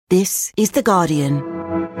This is The Guardian.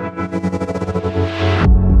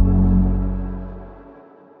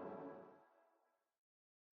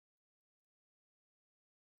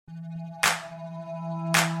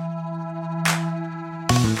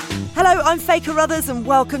 Hello, I'm Faye Carruthers and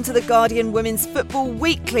welcome to The Guardian Women's Football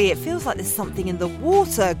Weekly. It feels like there's something in the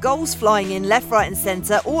water. Goals flying in left, right and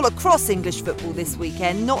centre all across English football this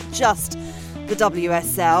weekend, not just the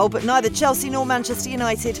WSL, but neither Chelsea nor Manchester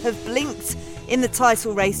United have blinked in the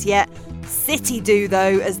title race yet. City do,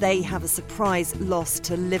 though, as they have a surprise loss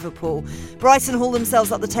to Liverpool. Brighton haul themselves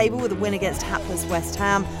up the table with a win against hapless West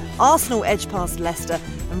Ham. Arsenal edge past Leicester,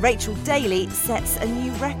 and Rachel Daly sets a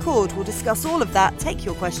new record. We'll discuss all of that, take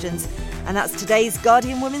your questions, and that's today's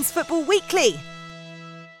Guardian Women's Football Weekly.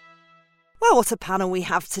 Well, what a panel we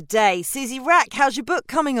have today. Suzanne Wrack, how's your book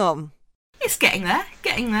coming on? It's getting there.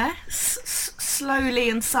 Slowly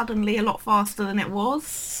and suddenly, a lot faster than it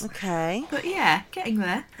was. Okay. But yeah, getting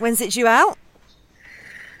there. When's it due out?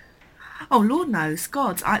 Oh, Lord knows.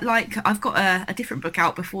 God, I've got a different book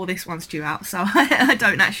out before this one's due out, so I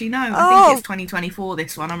don't actually know. I think it's 2024,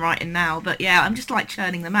 this one I'm writing now. But yeah, I'm just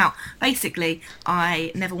churning them out. Basically,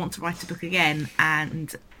 I never want to write a book again,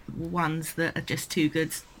 and ones that are just too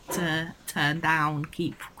good to turn down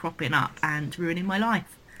keep cropping up and ruining my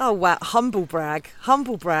life. Oh, wow. Humble brag.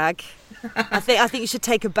 I think you should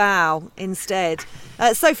take a bow instead.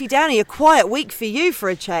 Sophie, Downey, a quiet week for you for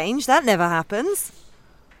a change. That never happens.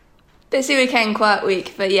 Busy weekend, quiet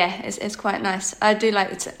week, but yeah, it's quite nice. I do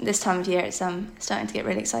like this time of year. It's starting to get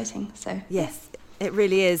really exciting. So yes, it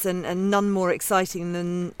really is, and none more exciting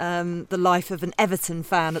than the life of an Everton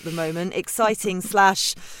fan at the moment. Exciting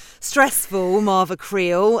 / stressful, Marva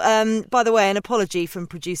Kreel. By the way, an apology from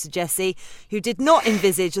producer Jessie, who did not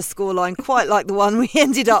envisage a scoreline quite like the one we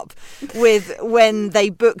ended up with when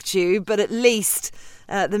they booked you, but at least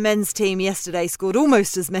the men's team yesterday scored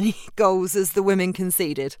almost as many goals as the women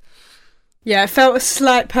conceded. Yeah, it felt a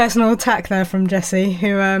slight personal attack there from Jessie,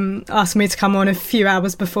 who asked me to come on a few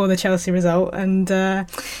hours before the Chelsea result. And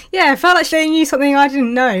it felt like she knew something I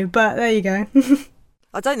didn't know, but there you go.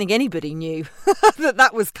 I don't think anybody knew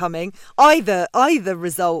that was coming, either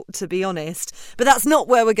result, to be honest. But that's not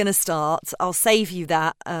where we're going to start. I'll save you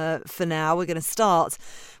that for now. We're going to start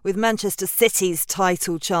with Manchester City's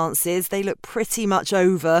title chances. They look pretty much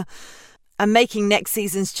over. And making next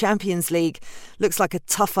season's Champions League looks like a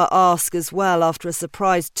tougher ask as well after a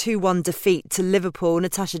surprise 2-1 defeat to Liverpool.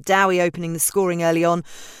 Natasha Downey opening the scoring early on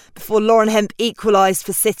before Lauren Hemp equalised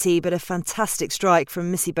for City, but a fantastic strike from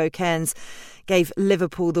Missy Bokens gave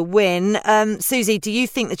Liverpool the win. Susie, do you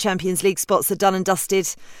think the Champions League spots are done and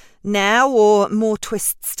dusted now, or more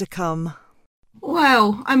twists to come?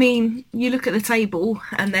 Well, I mean, you look at the table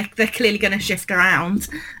and they're clearly going to shift around.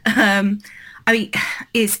 I mean,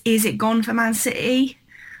 is it gone for Man City?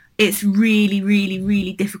 It's really, really,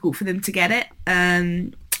 really difficult for them to get it.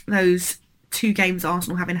 Those 2 games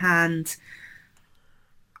Arsenal have in hand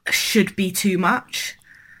should be too much.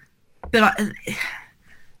 But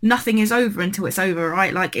nothing is over until it's over,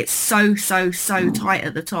 right? It's so tight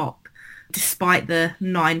at the top, despite the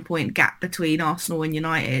 9-point gap between Arsenal and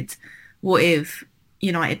United. What if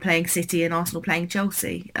United playing City and Arsenal playing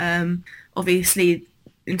Chelsea? Obviously,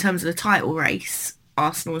 in terms of the title race,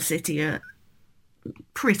 Arsenal and City are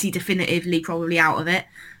pretty definitively probably out of it.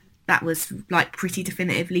 That was pretty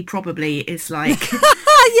definitively probably is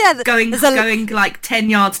yeah, going 10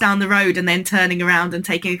 yards down the road and then turning around and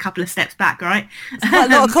taking a couple of steps back, right? There's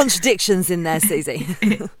a lot of contradictions in there, Susie.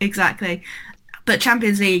 Exactly. But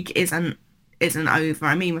Champions League isn't over.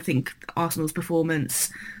 I mean, I think Arsenal's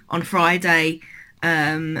performance on Friday,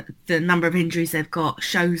 the number of injuries they've got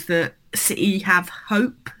shows that City have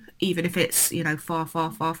hope, even if it's far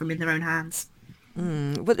from in their own hands.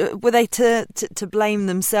 Were they to blame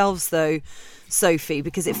themselves though, Sophie?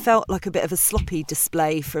 Because it felt like a bit of a sloppy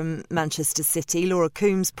display from Manchester City. Laura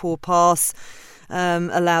Coombs' poor pass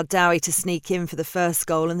allowed Downey to sneak in for the first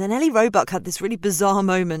goal, and then Ellie Roebuck had this really bizarre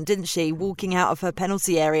moment, didn't she, walking out of her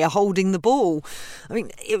penalty area holding the ball. I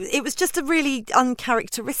mean, it was just a really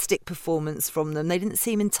uncharacteristic performance from them. They didn't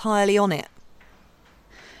seem entirely on it.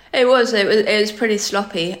 It was pretty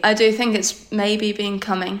sloppy. I do think it's maybe been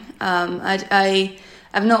coming.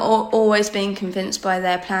 I've not always been convinced by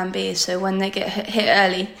their plan B. So when they get hit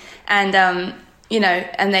early and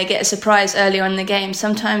and they get a surprise early on in the game,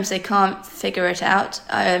 sometimes they can't figure it out.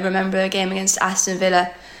 I remember a game against Aston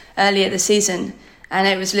Villa earlier this season, and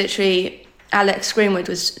it was literally Alex Greenwood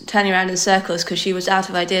was turning around in circles because she was out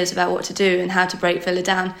of ideas about what to do and how to break Villa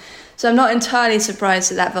down. So I'm not entirely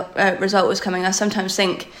surprised that result was coming. I sometimes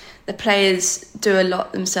think the players do a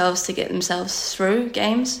lot themselves to get themselves through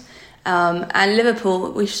games. And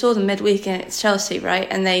Liverpool, we saw them midweek against Chelsea, right?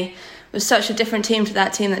 And they was such a different team to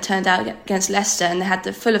that team that turned out against Leicester, and they had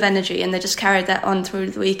the full of energy, and they just carried that on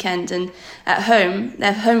through the weekend. And at home,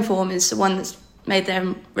 their home form is the one that's made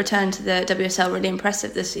their return to the WSL really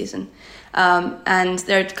impressive this season. And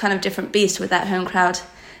they're a kind of different beast with that home crowd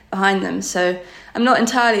behind them. So I'm not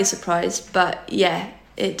entirely surprised, but yeah,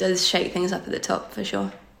 it does shake things up at the top for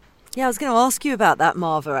sure. Yeah, I was going to ask you about that,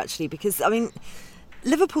 Marva, actually, because, I mean,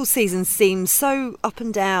 Liverpool's season seems so up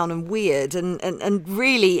and down and weird and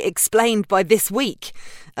really explained by this week,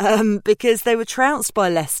 because they were trounced by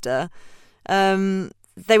Leicester.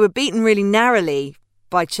 They were beaten really narrowly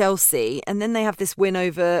by Chelsea, and then they have this win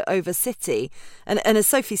over City. And as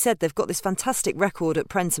Sophie said, they've got this fantastic record at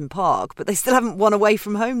Prenton Park, but they still haven't won away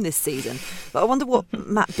from home this season. But I wonder what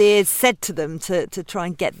Matt Beard said to them to try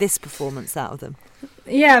and get this performance out of them.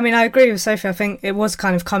 Yeah, I mean, I agree with Sophie. I think it was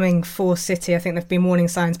kind of coming for City. I think there have been warning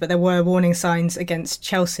signs, but there were warning signs against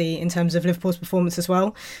Chelsea in terms of Liverpool's performance as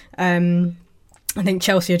well. I think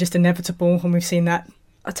Chelsea are just inevitable, and we've seen that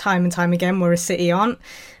time and time again, whereas City aren't.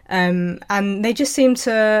 And they just seem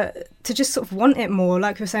to just sort of want it more.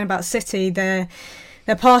 Like we were saying about City, their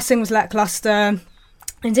passing was lacklustre.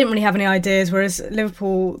 They didn't really have any ideas, whereas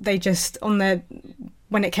Liverpool, they just,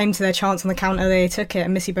 when it came to their chance on the counter, they took it.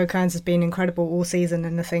 And Missy Bourkeins has been incredible all season.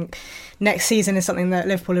 And I think next season is something that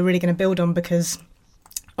Liverpool are really going to build on, because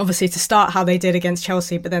obviously to start how they did against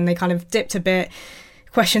Chelsea, but then they kind of dipped a bit.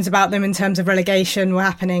 Questions about them in terms of relegation were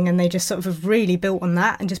happening, and they just sort of have really built on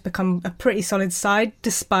that and just become a pretty solid side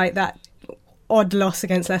despite that odd loss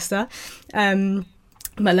against Leicester.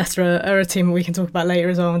 But Leicester are a team that we can talk about later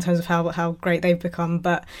as well in terms of how great they've become.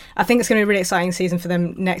 But I think it's going to be a really exciting season for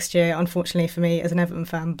them next year, unfortunately for me as an Everton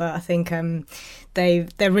fan. But I think they're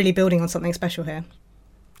really building on something special here.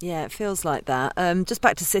 Yeah, it feels like that. Just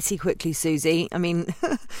back to City quickly, Susie. I mean,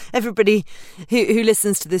 everybody who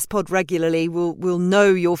listens to this pod regularly will know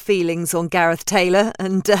your feelings on Gareth Taylor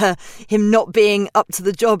and him not being up to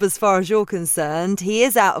the job as far as you're concerned. He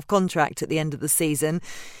is out of contract at the end of the season.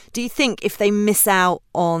 Do you think if they miss out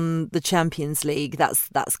on the Champions League, that's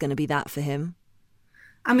going to be that for him?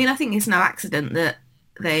 I mean, I think it's no accident that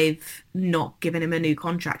they've not given him a new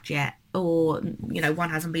contract yet, or, one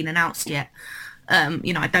hasn't been announced yet.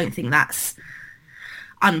 I don't think that's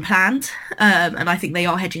unplanned, and I think they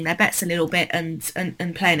are hedging their bets a little bit and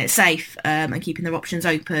playing it safe, and keeping their options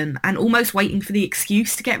open and almost waiting for the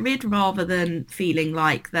excuse to get rid, rather than feeling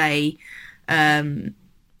like they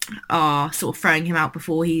are sort of throwing him out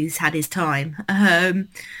before he's had his time. I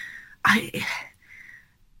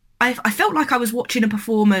felt like I was watching a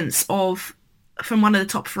performance from one of the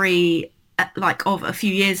top three, of a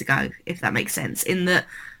few years ago, if that makes sense, in that,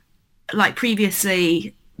 like,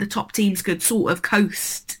 previously the top teams could sort of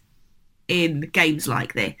coast in games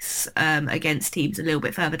like this, against teams a little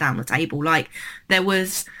bit further down the table. Like, there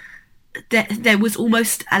was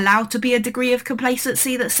almost allowed to be a degree of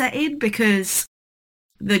complacency that set in, because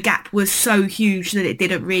the gap was so huge that it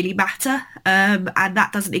didn't really matter, and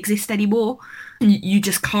that doesn't exist anymore. You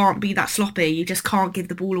just can't be that sloppy. You just can't give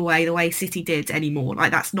the ball away the way City did anymore.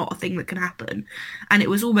 Like, that's not a thing that can happen. And it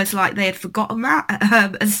was almost like they had forgotten that,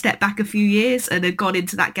 and stepped back a few years and had gone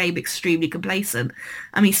into that game extremely complacent.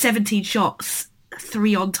 I mean, 17 shots,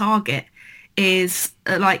 3 on target is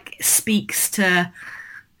speaks to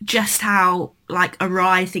just how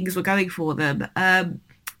awry things were going for them. I've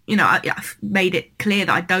made it clear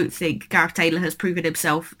that I don't think Gareth Taylor has proven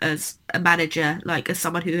himself as a manager, as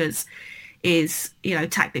someone who is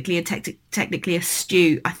tactically and technically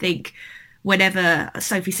astute. I think whenever,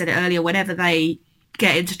 Sophie said it earlier, whenever they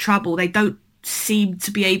get into trouble, they don't seem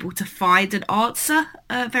to be able to find an answer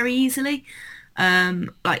very easily.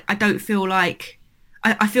 I don't feel like,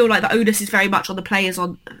 I feel like the onus is very much on the players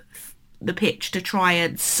on the pitch to try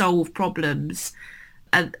and solve problems,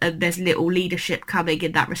 and there's little leadership coming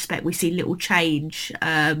in that respect. We see little change.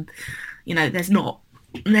 There's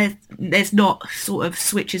not sort of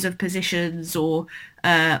switches of positions or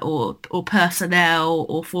personnel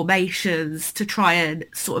or formations to try and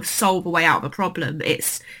sort of solve a way out of a problem.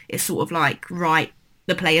 It's sort of like, right,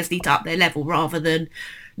 the players need to up their level, rather than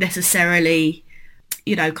necessarily,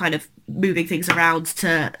 kind of moving things around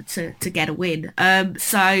to get a win.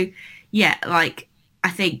 So yeah, I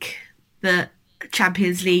think the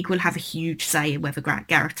Champions League will have a huge say in whether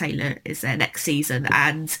Gareth Taylor is there next season,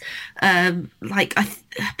 and I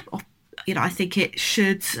think it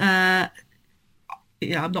should. I'm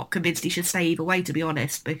not convinced he should stay either way, to be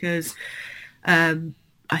honest, because I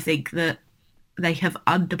think that they have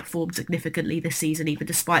underperformed significantly this season, even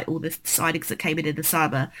despite all the signings that came in the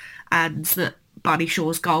summer, and that Bunny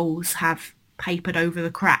Shaw's goals have papered over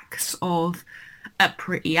the cracks of a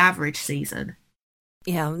pretty average season.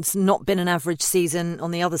 Yeah, it's not been an average season on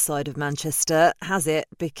the other side of Manchester, has it?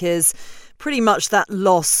 Because pretty much that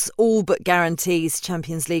loss all but guarantees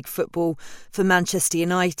Champions League football for Manchester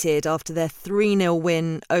United after their 3-0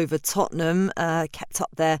 win over Tottenham, kept up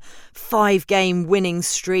their 5-game winning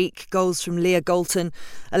streak. Goals from Leah Galton,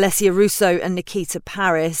 Alessia Russo and Nikita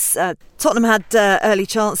Paris. Tottenham had early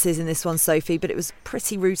chances in this one, Sophie, but it was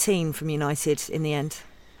pretty routine from United in the end.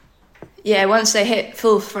 Yeah, once they hit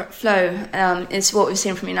full flow, it's what we've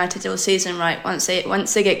seen from United all season, right? Once they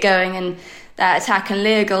get going and that attack, and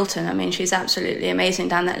Leah Galton, I mean, she's absolutely amazing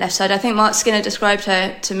down that left side. I think Mark Skinner described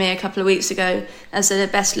her to me a couple of weeks ago as the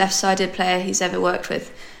best left-sided player he's ever worked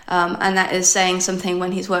with, and that is saying something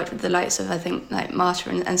when he's worked with the likes of, I think, like Marta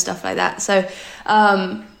and stuff like that. So,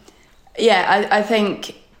 I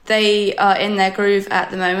think they are in their groove at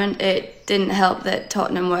the moment. It didn't help that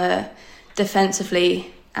Tottenham were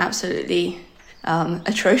defensively absolutely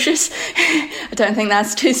atrocious. I don't think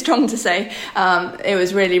that's too strong to say. It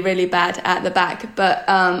was really, really bad at the back. But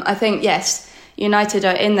I think, yes, United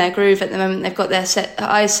are in their groove at the moment. They've got their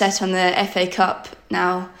eyes set on the FA Cup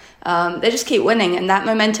now. They just keep winning, and that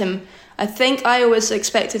momentum, I think I always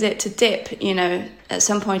expected it to dip, at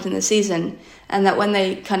some point in the season, and that when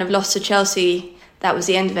they kind of lost to Chelsea, that was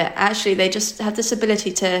the end of it. Actually, they just have this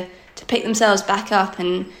ability to pick themselves back up,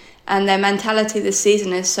 and their mentality this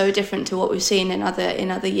season is so different to what we've seen in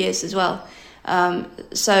other years as well.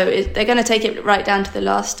 They're going to take it right down to the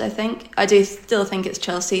last, I think. I do still think it's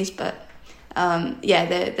Chelsea's, but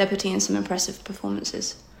they're putting in some impressive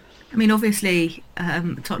performances. I mean, obviously,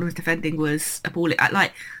 Tottenham's defending was appalling.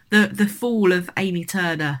 Like the fall of Amy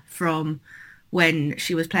Turner from when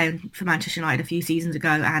she was playing for Manchester United a few seasons ago,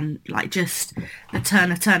 and like just the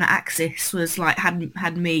Turner axis was like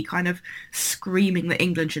had me kind of screaming that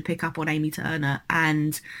England should pick up on Amy Turner,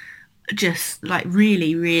 and just like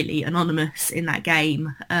really, really anonymous in that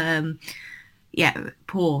game.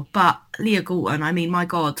 Poor. But Leah Galton, I mean, my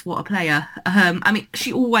God, what a player. I mean,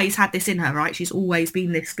 she always had this in her, right? She's always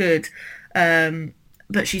been this good.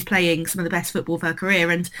 But she's playing some of the best football of her career,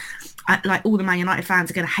 and like all the Man United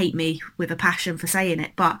fans are going to hate me with a passion for saying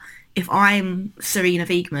it, but if I'm Sarina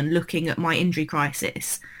Wiegman looking at my injury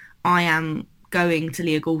crisis, I am going to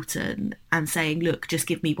Leah Galton and saying, look, just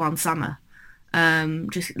give me one summer.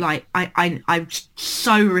 Just like I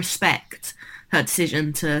so respect her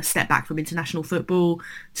decision to step back from international football,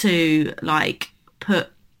 to like put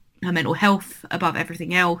her mental health above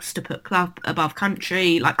everything else, to put club above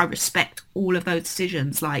country. Like, I respect all of those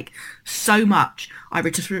decisions, like, so much. I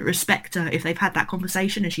would just respect her if they've had that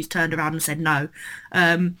conversation and she's turned around and said no.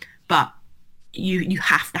 But you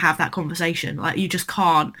have to have that conversation. Like, you just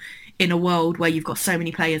can't, in a world where you've got so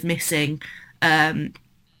many players missing,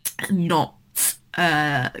 not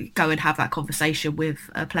go and have that conversation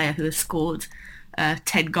with a player who has scored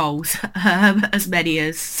 10 goals, as many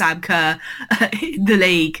as Sam Kerr in the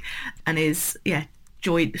league, and is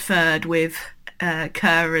joint third with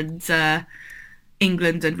Kerr and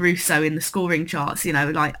England and Russo in the scoring charts,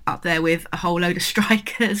 like up there with a whole load of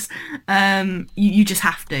strikers. You just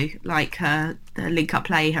have to, like, the link up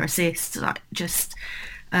play, her assists, like, just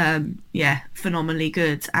phenomenally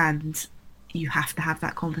good, and you have to have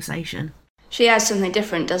that conversation. She adds something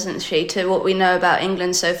different, doesn't she, to what we know about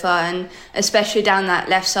England so far, and especially down that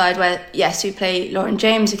left side where, yes, we play Lauren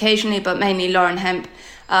James occasionally, but mainly Lauren Hemp,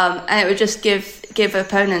 and it would just give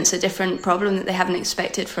opponents a different problem that they haven't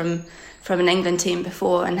expected from an England team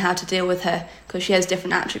before, and how to deal with her, because she has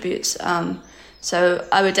different attributes. So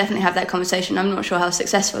I would definitely have that conversation. I'm not sure how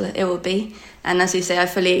successful it will be, and as you say, I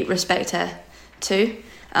fully respect her too,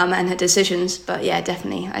 and her decisions, but yeah,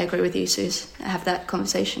 definitely, I agree with you, Suze. Have that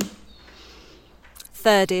conversation.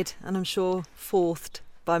 Thirded, and I'm sure fourthed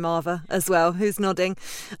by Marva as well, who's nodding.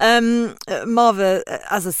 Marva,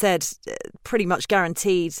 as I said, pretty much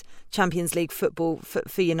guaranteed Champions League football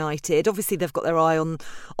for United. Obviously, they've got their eye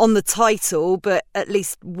on the title, but at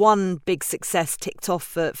least one big success ticked off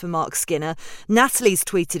for Mark Skinner. Natalie's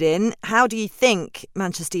tweeted in, how do you think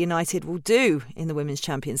Manchester United will do in the Women's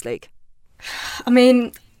Champions League? I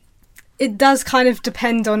mean, it does kind of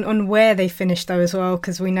depend on where they finish, though, as well,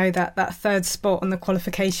 because we know that third spot on the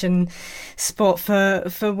qualification spot for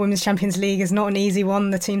Women's Champions League is not an easy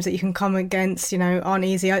one. The teams that you can come against, aren't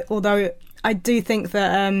easy. Although I do think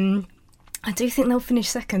that they'll finish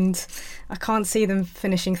second. I can't see them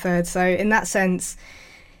finishing third. So in that sense,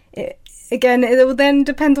 it will then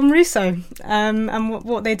depend on Russo and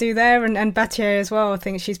what they do there, and Battier as well. I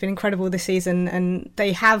think she's been incredible this season, and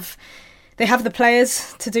they have the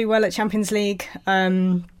players to do well at Champions League,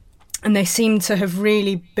 and they seem to have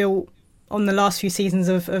really built on the last few seasons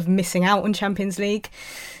of missing out on Champions League.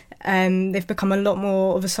 They've become a lot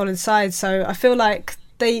more of a solid side. So I feel like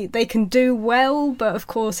they can do well, but of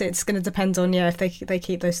course it's going to depend on if they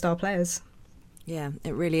keep those star players. Yeah,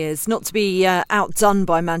 it really is. Not to be outdone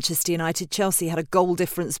by Manchester United, Chelsea had a goal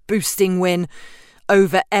difference boosting win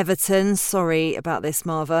over Everton. Sorry about this,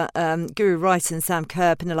 Marva. Guru Wright and Sam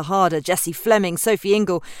Kerr, Pernille Harder, Jessie Fleming, Sophie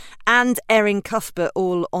Ingle and Erin Cuthbert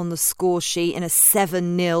all on the score sheet in a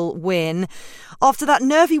 7-0 win. After that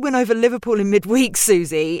nervy win over Liverpool in midweek,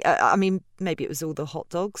 Susie, I mean, maybe it was all the hot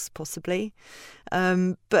dogs, possibly.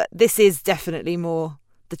 But this is definitely more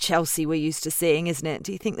the Chelsea we're used to seeing, isn't it?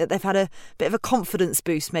 Do you think that they've had a bit of a confidence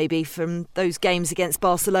boost maybe from those games against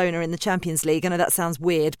Barcelona in the Champions League? I know that sounds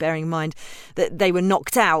weird, bearing in mind that they were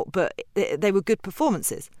knocked out, but they were good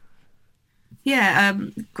performances. Yeah,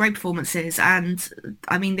 great performances. And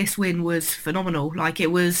I mean, this win was phenomenal. Like,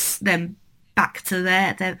 it was them back to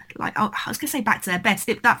their like, I was going to say back to their best.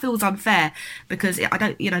 That feels unfair because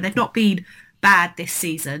they've not been bad this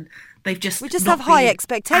season. We just have high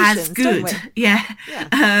expectations, as good, don't we? Yeah.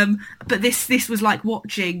 But this was like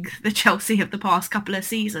watching the Chelsea of the past couple of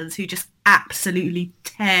seasons, who just absolutely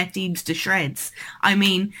tear teams to shreds. I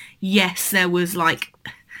mean, yes, there was like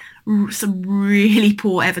some really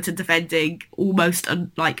poor Everton defending, almost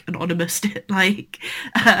like anonymous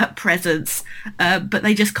presence, but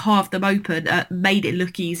they just carved them open, made it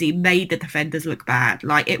look easy, made the defenders look bad.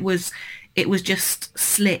 Like, it was just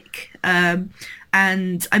slick.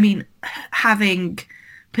 And I mean, having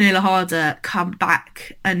Pernille Harder come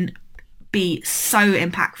back and be so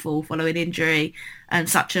impactful following injury and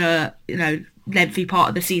such a lengthy part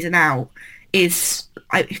of the season out is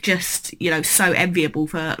just so enviable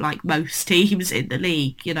for like most teams in the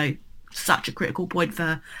league. Such a critical point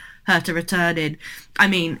for her to return in. I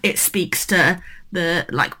mean, it speaks to the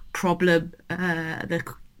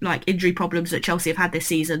injury problems that Chelsea have had this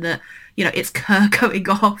season, that it's Kerr going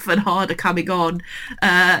off and Harder coming on.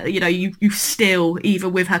 You still,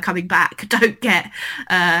 even with her coming back, don't get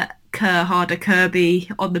Kerr, Harder, Kirby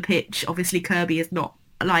on the pitch. Obviously Kirby is not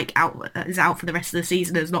out for the rest of the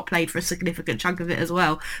season, has not played for a significant chunk of it as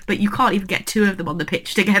well, but you can't even get two of them on the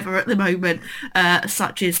pitch together at the moment.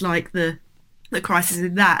 Such is like the crisis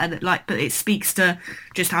in that, and but it speaks to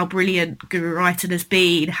just how brilliant Guru Wright has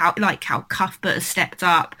been, how Cuthbert has stepped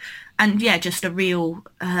up, and just a real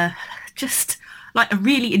a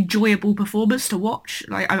really enjoyable performance to watch.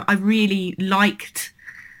 I really liked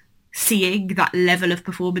seeing that level of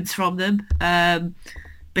performance from them,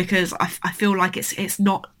 because I feel like it's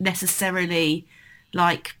not necessarily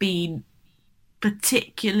been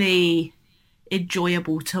particularly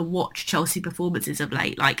enjoyable to watch Chelsea performances of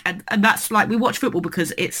late, and that's we watch football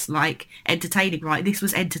because it's entertaining, right? This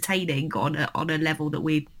was entertaining on a level that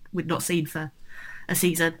we'd not seen for a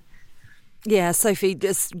season. Yeah, Sophie,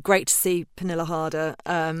 it's great to see Pernille Harder,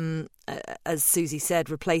 as Susie said,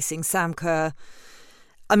 replacing Sam Kerr.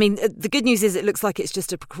 I mean, the good news is it looks like it's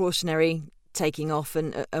just a precautionary taking off,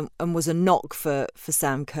 and was a knock for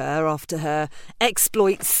Sam Kerr after her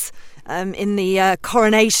exploits in the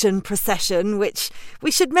coronation procession, which we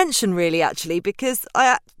should mention really, actually, because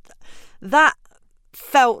that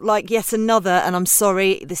felt like yet another, and I'm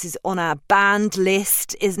sorry, this is on our banned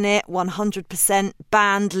list, isn't it? 100%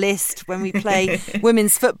 banned list when we play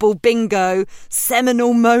women's football bingo,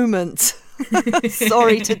 seminal moment.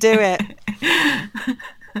 Sorry to do it.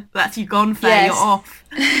 That's you gone, Faye, you're off.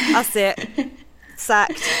 That's it.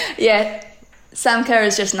 Sacked. Yeah, Sam Kerr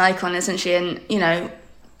is just an icon, isn't she? And,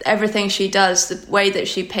 everything she does, the way that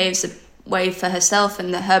she paves the way for herself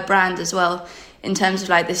and her brand as well, in terms of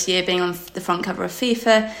this year being on the front cover of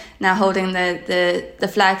FIFA, now holding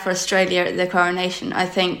the flag for Australia at the coronation. I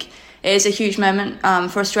think it is a huge moment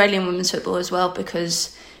for Australian women's football as well,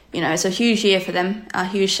 because, it's a huge year for them, a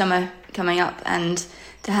huge summer coming up, and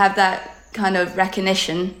to have that kind of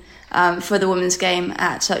recognition for the women's game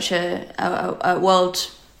at such a world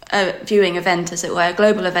viewing event, as it were, a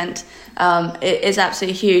global event, it is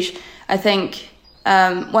absolutely huge. I think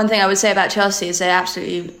one thing I would say about Chelsea is they're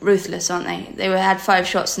absolutely ruthless, aren't they? They had 5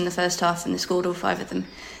 shots in the first half and they scored all 5 of them.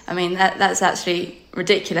 I mean, that's absolutely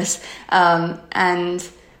ridiculous. And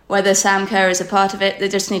whether Sam Kerr is a part of it, they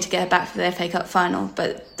just need to get her back for the FA Cup final.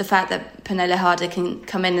 But the fact that Pernille Harder can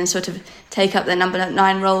come in and sort of take up the number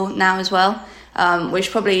 9 role now as well,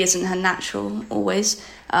 which probably isn't her natural always.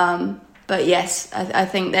 But yes, I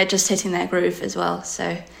think they're just hitting their groove as well.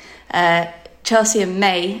 So Chelsea in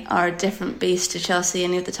May are a different beast to Chelsea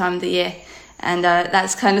any other time of the year. And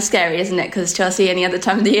that's kind of scary, isn't it? Because Chelsea any other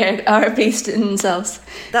time of the year are a beast in themselves.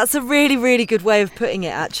 That's a really, really good way of putting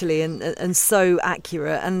it, actually, and so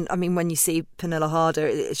accurate. And I mean, when you see Pernilla Harder,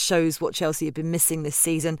 it shows what Chelsea have been missing this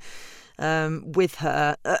season with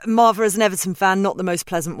her. Marva, as an Everton fan, not the most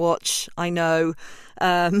pleasant watch, I know.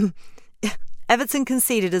 Everton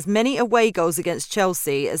conceded as many away goals against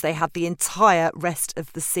Chelsea as they had the entire rest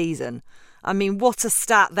of the season. I mean, what a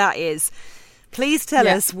stat that is. Please tell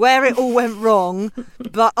us where it all went wrong,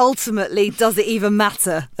 but ultimately, does it even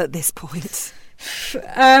matter at this point?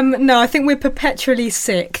 No, I think we're perpetually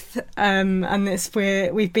sixth, and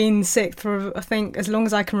we've been sixth for, I think, as long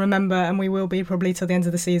as I can remember, and we will be probably till the end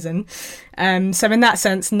of the season. So in that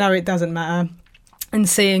sense, no, it doesn't matter. And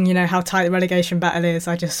seeing, how tight the relegation battle is,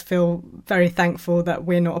 I just feel very thankful that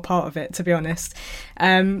we're not a part of it, to be honest.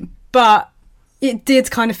 But it did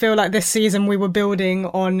kind of feel like this season we were building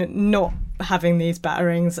on not having these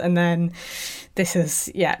batterings, and then this has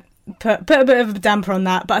put a bit of a damper on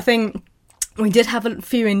that. But I think we did have a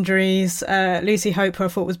few injuries. Lucy Hope, who I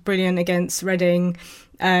thought was brilliant against Reading,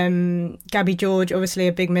 Gabby George, obviously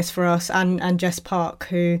a big miss for us, and Jess Park,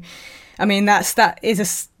 who, I mean, that is a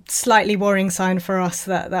slightly worrying sign for us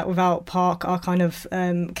that without Park, our kind of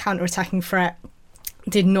counter-attacking threat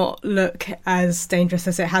did not look as dangerous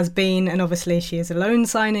as it has been, and obviously she is a loan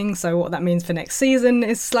signing, so what that means for next season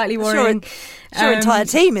is slightly worrying. It's your entire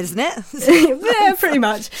team, isn't it? Yeah, pretty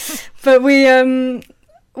much. But we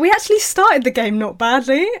actually started the game not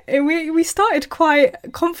badly. We started quite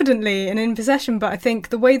confidently and in possession, but I think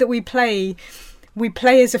the way that we play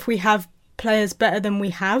as if we have players better than we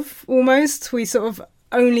have, almost. We sort of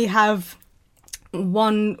only have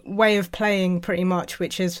one way of playing pretty much,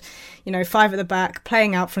 which is, 5 at the back,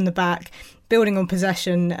 playing out from the back, building on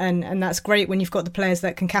possession, and that's great when you've got the players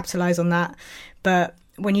that can capitalise on that. But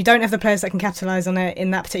when you don't have the players that can capitalise on it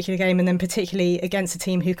in that particular game, and then particularly against a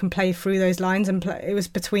team who can play through those lines, and it was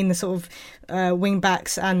between the sort of wing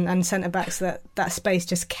backs and centre backs that space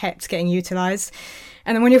just kept getting utilised.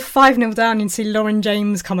 And then when you're 5-0 down, you see Lauren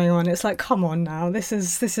James coming on. It's like, come on now, this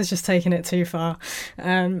is just taking it too far.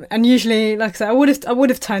 And usually, like I said, I would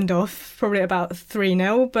have turned off probably about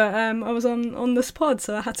 3-0, but I was on the pod,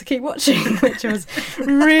 so I had to keep watching, which was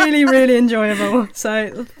really, really enjoyable.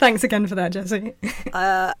 So thanks again for that, Jessie.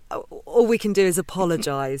 All we can do is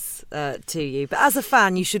apologise to you. But as a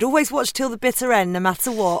fan, you should always watch till the bitter end, no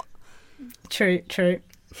matter what. True.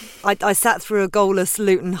 I sat through a goalless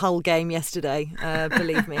Luton Hull game yesterday,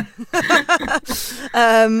 believe me.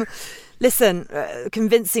 Listen,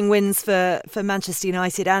 convincing wins for Manchester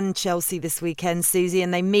United and Chelsea this weekend, Susie,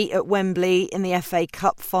 and they meet at Wembley in the FA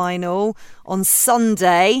Cup final on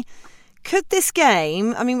Sunday. Could this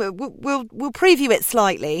game, I mean, we'll preview it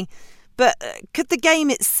slightly, but could the game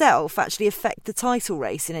itself actually affect the title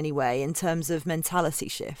race in any way in terms of mentality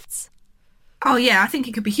shifts? Oh yeah, I think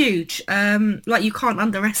it could be huge. You can't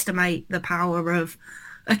underestimate the power of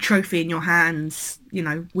a trophy in your hands,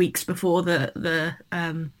 weeks before the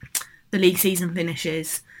league season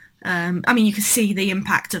finishes. I mean, you can see the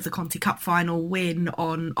impact of the Conti Cup final win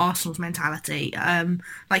on Arsenal's mentality.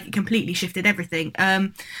 It completely shifted everything.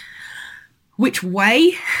 Which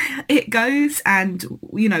way it goes and,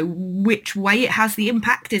 which way it has the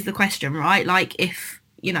impact is the question, right? Like if,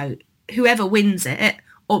 whoever wins it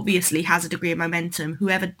obviously has a degree of momentum.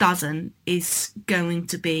 Whoever doesn't is going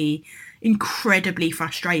to be incredibly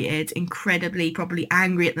frustrated, incredibly probably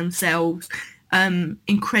angry at themselves,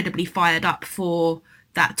 incredibly fired up for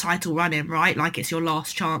that title run-in, right? Like it's your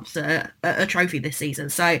last chance at a trophy this season.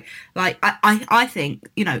 So I think,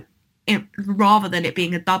 rather than it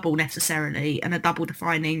being a double necessarily and a double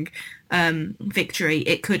defining victory,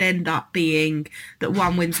 it could end up being that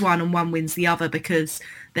one wins one and one wins the other, because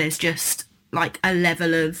there's just a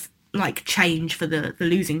level of change for the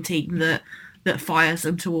losing team that fires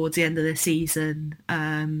them towards the end of the season,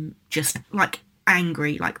 just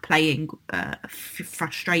angry, playing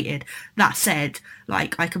frustrated. That said, I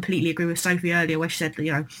completely agree with Sophie earlier where she said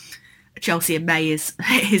that, Chelsea in May is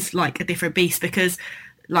a different beast, because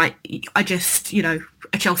I just, a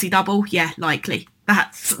Chelsea double, yeah, likely.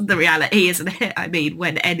 That's the reality, isn't it? I mean,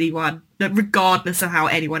 when anyone, regardless of how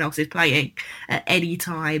anyone else is playing at any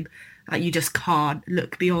time, you just can't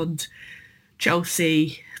look beyond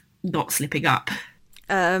Chelsea not slipping up.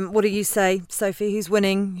 What do you say, Sophie? Who's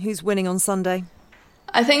winning on Sunday?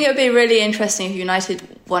 I think it would be really interesting if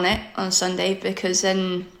United won it on Sunday, because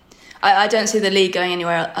then I don't see the league going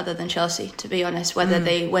anywhere other than Chelsea, to be honest, whether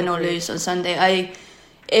they win or lose on Sunday.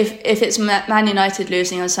 If it's Man United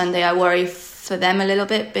losing on Sunday, I worry for them a little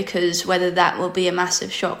bit, because whether that will be a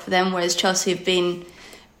massive shock for them, whereas Chelsea have been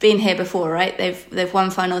been here before, right? They've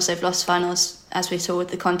won finals, they've lost finals, as we saw with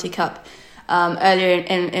the Conti Cup earlier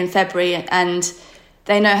in February, and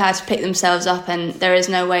they know how to pick themselves up, and there is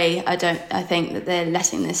no way I think that they're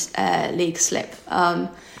letting this league slip.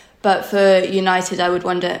 But for United, I would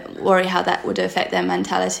worry how that would affect their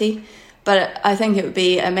mentality. But I think it would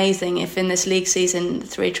be amazing if in this league season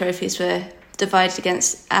 3 trophies were divided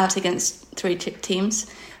against 3 teams.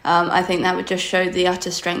 I think that would just show the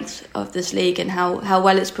utter strength of this league and how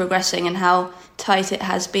well it's progressing and how tight it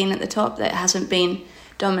has been at the top, that it hasn't been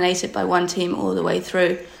dominated by one team all the way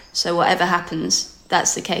through. So whatever happens,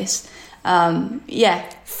 that's the case.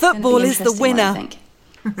 Football is the winner. I think.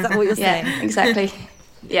 Is that what you're saying? Yeah, exactly.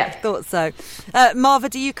 Yeah. Thought so. Marva,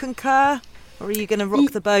 do you concur? Or are you going to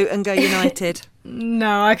rock the boat and go United?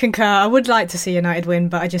 No, I concur. I would like to see United win,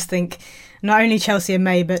 but I just think not only Chelsea in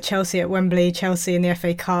May, but Chelsea at Wembley, Chelsea in the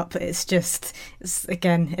FA Cup, it's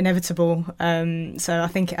again inevitable. So I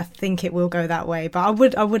think it will go that way. But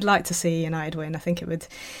I would like to see United win. I think it would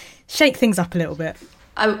shake things up a little bit.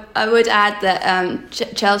 I would add that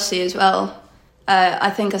Chelsea as well,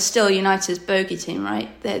 I think are still United's bogey team, right?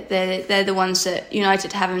 They're the ones that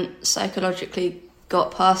United haven't psychologically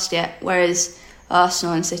got past yet, whereas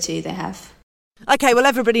Arsenal and City, they have. OK, well,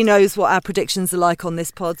 everybody knows what our predictions are like on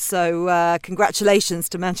this pod, so congratulations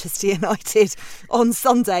to Manchester United on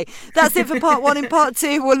Sunday. That's it for part 1. In part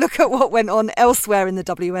 2, we'll look at what went on elsewhere in the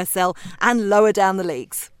WSL and lower down the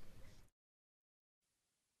leagues.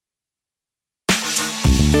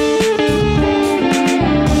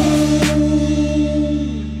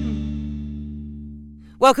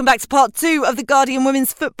 Welcome back to part 2 of the Guardian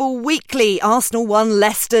Women's Football Weekly. Arsenal won,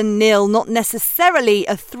 Leicester 0. Not necessarily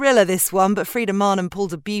a thriller, this one, but Frida Maanum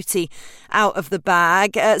pulled a beauty out of the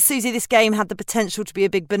bag. Susie, this game had the potential to be a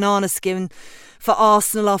big banana skin for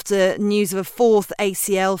Arsenal after news of a 4th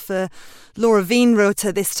ACL for Laura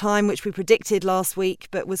Wienroter this time, which we predicted last week,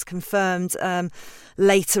 but was confirmed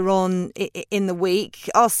later on in the week.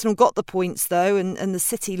 Arsenal got the points, though, and the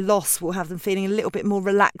City loss will have them feeling a little bit more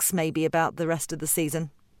relaxed, maybe, about the rest of the season.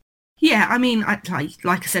 Yeah, I mean, like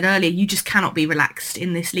I said earlier, you just cannot be relaxed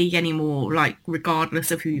in this league anymore, like, regardless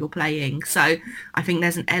of who you're playing. So I think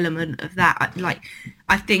there's an element of that.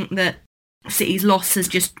 I think that City's loss has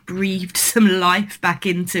just breathed some life back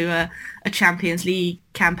into a Champions League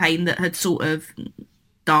campaign that had sort of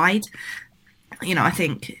died. You know, I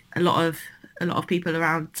think a lot of people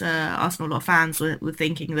around Arsenal, a lot of fans were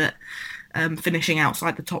thinking that finishing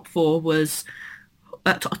outside the top 4 was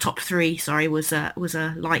top 3. Sorry, was a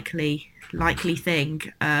likely thing.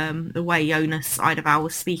 The way Jonas Eidevall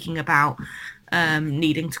was speaking about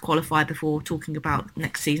needing to qualify before talking about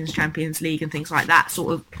next season's Champions League and things like that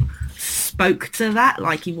sort of spoke to that.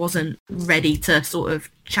 Like, he wasn't ready to sort of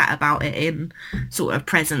chat about it in sort of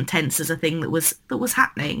present tense as a thing that was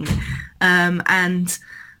happening. And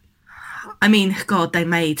I mean, God, they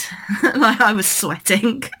made I was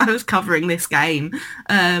sweating. I was covering this game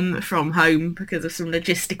from home because of some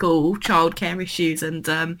logistical childcare issues, and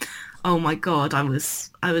oh my God, I was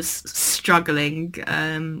struggling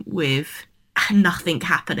with nothing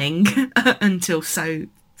happening until I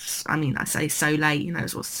say so late, you know,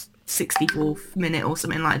 it was 64th minute or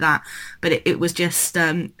something like that, but it was just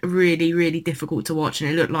really, really difficult to watch, and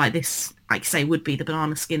it looked like this, like I say, would be the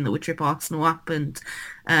banana skin that would trip Arsenal up and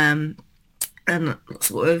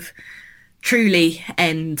sort of truly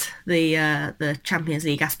end the Champions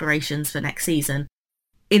League aspirations for next season.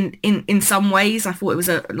 In some ways, I thought it was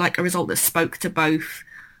a result that spoke to both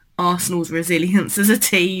Arsenal's resilience as a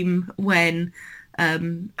team when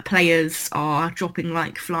players are dropping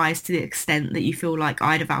like flies to the extent that you feel like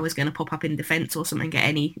Eidevall is going to pop up in defence or something at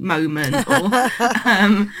any moment,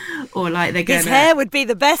 or like they're going to... His hair would be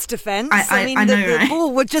the best defence. I mean, the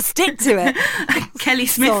ball would just stick to it. Kelly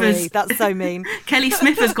Smith Sorry, that's so mean. Kelly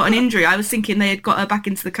Smith has got an injury. I was thinking they had got her back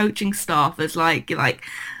into the coaching staff as like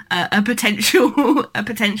a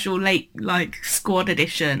potential late squad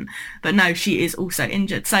addition, but no, she is also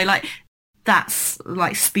injured. So that's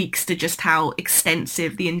speaks to just how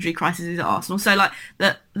extensive the injury crisis is at Arsenal. So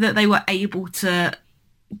that they were able to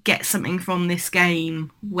get something from this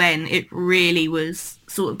game when it really was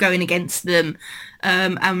sort of going against them,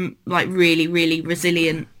 and really, really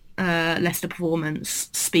resilient Leicester performance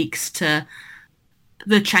speaks to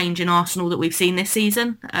the change in Arsenal that we've seen this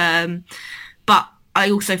season. But I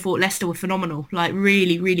also thought Leicester were phenomenal,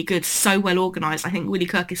 really, really good, so well organised. I think Willie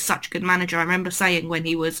Kirk is such a good manager. I remember saying when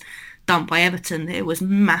he was dumped by Everton that it was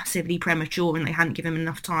massively premature and they hadn't given him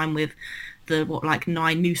enough time with the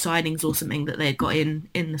 9 new signings or something that they had got in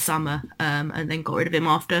the summer, and then got rid of him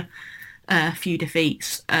after a few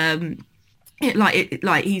defeats.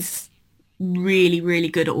 He's really, really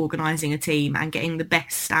good at organising a team and getting the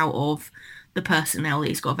best out of the personnel that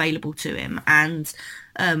he's got available to him. And,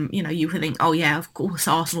 you would think, oh yeah, of course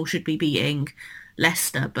Arsenal should be beating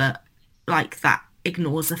Leicester, but like that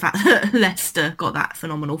ignores the fact that Leicester got that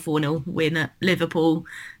phenomenal 4-0 win at Liverpool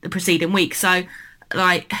the preceding week. So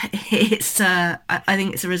like it's I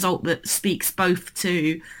think it's a result that speaks both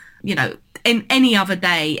to, in any other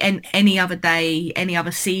day, any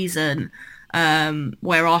other season,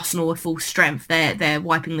 where Arsenal are full strength, they're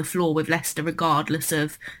wiping the floor with Leicester regardless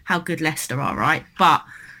of how good Leicester are, right? But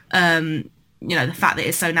the fact that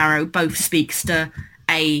it's so narrow both speaks to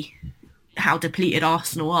how depleted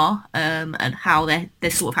Arsenal are, and how they're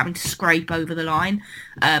sort of having to scrape over the line,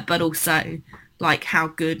 but also like how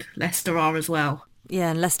good Leicester are as well.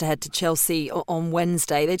 Yeah, and Leicester head to Chelsea on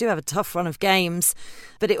Wednesday. They do have a tough run of games,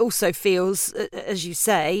 but it also feels, as you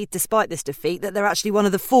say, despite this defeat, that they're actually one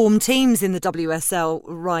of the form teams in the WSL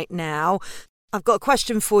right now. I've got a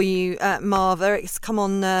question for you, Marva. It's come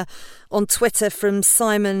on Twitter from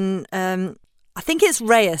Simon. I think it's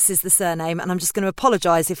Reyes is the surname, and I'm just going to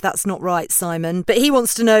apologise if that's not right, Simon. But he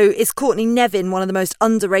wants to know, is Courtney Nevin one of the most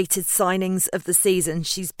underrated signings of the season?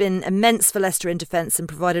 She's been immense for Leicester in defence and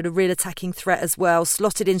provided a real attacking threat as well,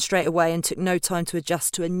 slotted in straight away and took no time to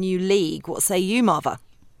adjust to a new league. What say you, Marva?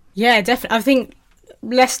 Yeah, definitely. I think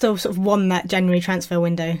Leicester sort of won that January transfer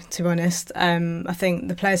window, to be honest. I think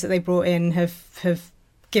the players that they brought in have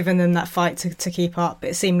given them that fight to keep up.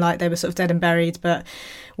 It seemed like they were sort of dead and buried, but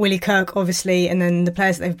Willie Kirk, obviously, and then the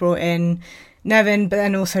players that they've brought in, Nevin, but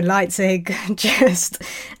then also Leipzig, just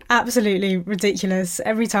absolutely ridiculous.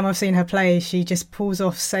 Every time I've seen her play, she just pulls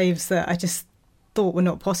off saves that I just thought were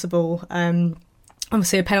not possible.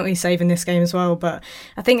 Obviously a penalty save in this game as well, but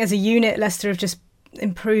I think as a unit, Leicester have just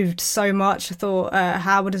improved so much. I thought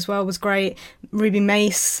Howard as well was great. Ruby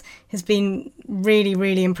Mace has been really,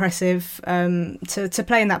 really impressive to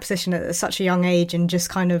play in that position at such a young age and just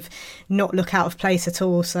kind of not look out of place at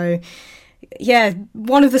all. So yeah,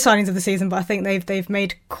 one of the signings of the season, but I think they've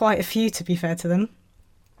made quite a few, to be fair to them.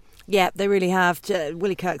 Yeah, they really have.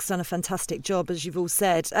 Willie Kirk's done a fantastic job, as you've all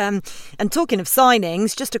said. And talking of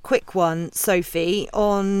signings, just a quick one, Sophie,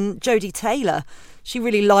 on Jodie Taylor. She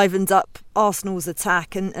really livened up Arsenal's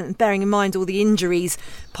attack, and bearing in mind all the injuries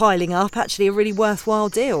piling up, actually a really worthwhile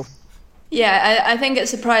deal. Yeah, I think it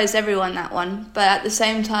surprised everyone, that one. But at the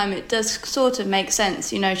same time, it does sort of make sense.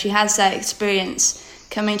 She has that experience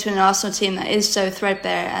coming to an Arsenal team that is so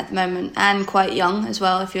threadbare at the moment and quite young as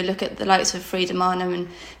well. If you look at the likes of Frida Marnham and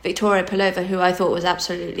Victoria Pelova, who I thought was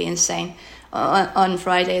absolutely insane on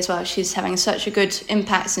Friday as well. She's having such a good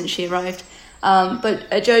impact since she arrived. But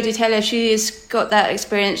Jodie Taylor, she's got that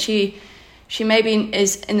experience. She maybe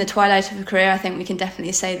is in the twilight of her career, I think we can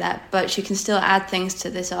definitely say that, but she can still add things to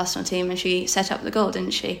this Arsenal team, and she set up the goal,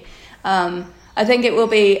 didn't she? I think it will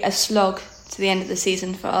be a slog to the end of the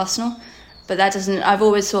season for Arsenal, but that doesn't. I've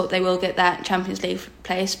always thought they will get that Champions League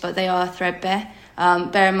place, but they are threadbare.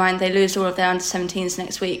 Bear in mind they lose all of their under-17s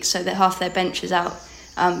next week, so that half their bench is out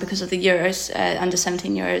because of the Euros,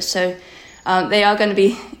 under-17 Euros. So they are going to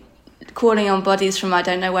be calling on bodies from I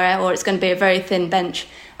don't know where, or it's going to be a very thin bench.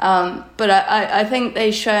 But I think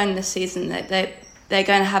they've shown this season that they're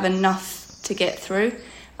going to have enough to get through.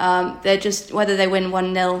 They're just, whether they win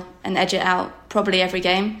 1-0 and edge it out probably every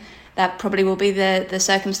game, that probably will be the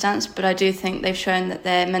circumstance. But I do think they've shown that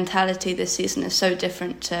their mentality this season is so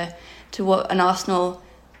different to what an Arsenal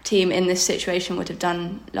team in this situation would have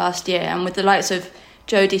done last year. And with the likes of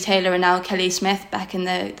Jodie Taylor and now Kelly Smith back in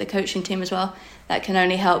the coaching team as well, that can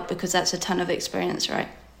only help because that's a ton of experience, right?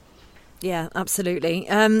 Yeah, absolutely.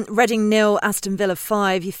 Reading 0, Aston Villa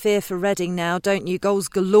 5. You fear for Reading now, don't you? Goals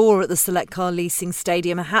galore at the Select Car Leasing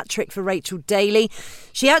Stadium. A hat-trick for Rachel Daly.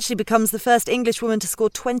 She actually becomes the first English woman to score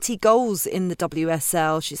 20 goals in the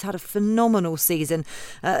WSL. She's had a phenomenal season.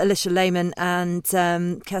 Alicia Lehmann and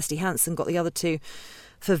Kirsty Hansen got the other two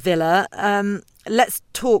for Villa. Let's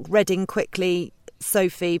talk Reading quickly,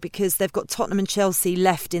 Sophie, because they've got Tottenham and Chelsea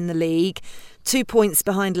left in the league. 2 points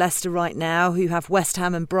behind Leicester right now, who have West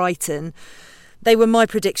Ham and Brighton. They were my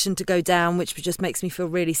prediction to go down, which just makes me feel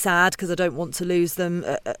really sad because I don't want to lose them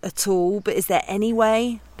at all. But is there any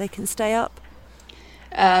way they can stay up?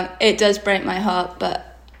 It does break my heart,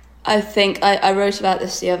 but I think I wrote about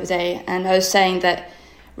this the other day, and I was saying that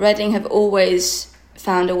Reading have always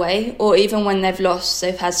found a way, or even when they've lost,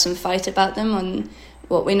 they've had some fight about them. On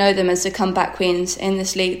what we know them as the comeback queens in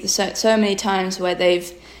this league. There's so many times where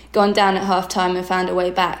they've gone down at half-time and found a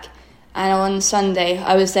way back. And on Sunday,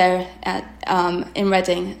 I was there in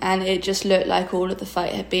Reading, and it just looked like all of the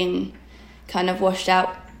fight had been kind of washed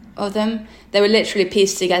out of them. They were literally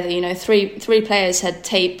pieced together. Three players had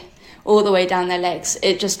tape all the way down their legs.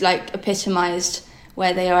 It just like epitomised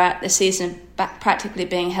where they are at this season, practically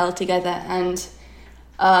being held together. And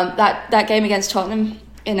that game against Tottenham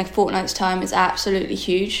in a fortnight's time is absolutely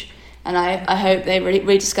huge. And I hope they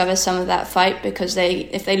rediscover some of that fight, because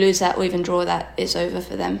if they lose that or even draw that, it's over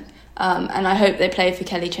for them. And I hope they play for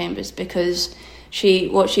Kelly Chambers, because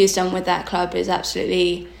what she's done with that club is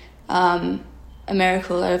absolutely a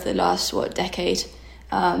miracle over the last decade.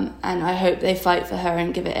 And I hope they fight for her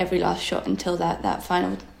and give it every last shot until that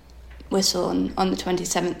final whistle on the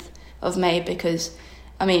 27th of May, because,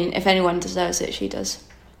 I mean, if anyone deserves it, she does.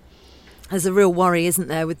 There's a real worry, isn't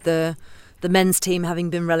there, with the men's team having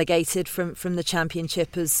been relegated from the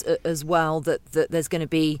Championship as well, that there's going to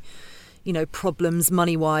be, problems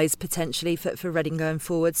money-wise potentially for Reading going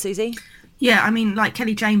forward. Susie? Yeah, I mean, like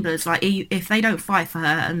Kelly Chambers, like if they don't fight for her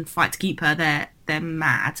and fight to keep her, they're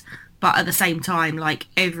mad. But at the same time, like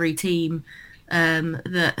every team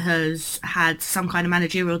that has had some kind of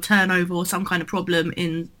managerial turnover or some kind of problem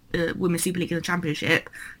in Women's Super League and the Championship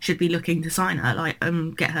should be looking to sign her,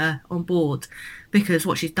 get her on board, because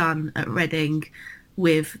what she's done at Reading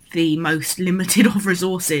with the most limited of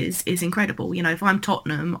resources is incredible. If I'm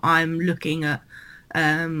Tottenham, I'm looking at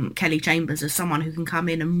Kelly Chambers as someone who can come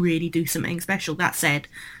in and really do something special. That said,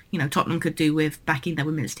 Tottenham could do with backing their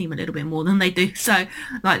women's team a little bit more than they do. So,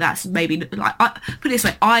 that's maybe, put it this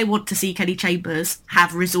way, I want to see Kelly Chambers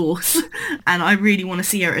have resource, and I really want to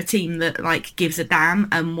see her at a team that, gives a damn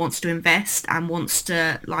and wants to invest and wants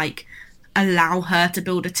to, allow her to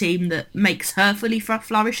build a team that makes her fully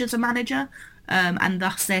flourish as a manager, and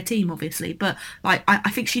thus their team, obviously. But, I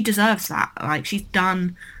think she deserves that. She's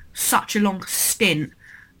done such a long stint,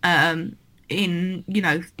 in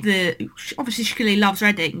obviously she clearly loves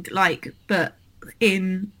Reading, but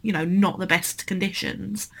in not the best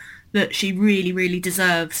conditions, that she really, really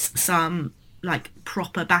deserves some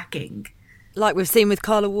proper backing, like we've seen with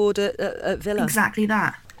Carla Ward at Villa. Exactly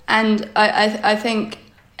that. And I think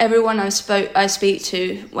everyone I speak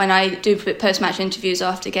to when I do post-match interviews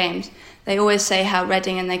after games, they always say how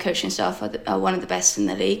Reading and their coaching staff are one of the best in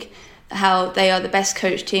the league, how they are the best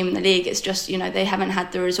coached team in the league. It's just, they haven't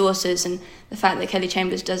had the resources, and the fact that Kelly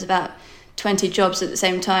Chambers does about 20 jobs at the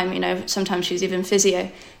same time, sometimes she's even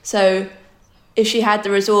physio. So if she had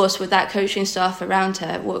the resource with that coaching staff around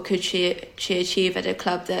her, what could she achieve at a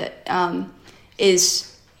club that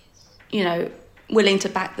is, willing to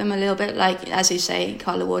back them a little bit, as you say,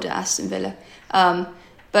 Carla Ward at Aston Villa.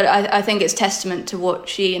 But I think it's testament to what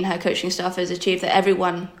she and her coaching staff has achieved, that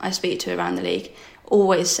everyone I speak to around the league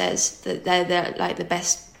always says that they're the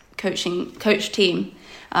best coach team.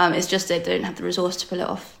 It's just they don't have the resource to pull it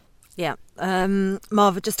off. Yeah.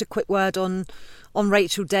 Marva, just a quick word on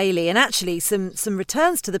Rachel Daly, and actually some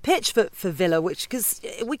returns to the pitch for Villa, because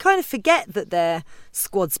we kind of forget that their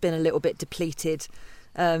squad's been a little bit depleted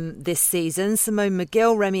this season. Simone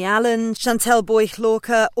McGill, Remy Allen, Chantel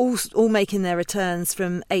Boyd-Lorca, all making their returns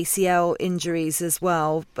from ACL injuries as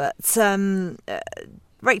well. But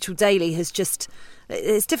Rachel Daly has just...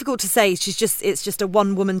 It's difficult to say. It's just a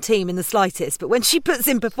one-woman team in the slightest. But when she puts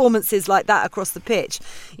in performances like that across the pitch,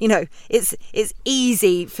 it's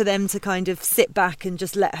easy for them to kind of sit back and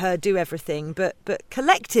just let her do everything. But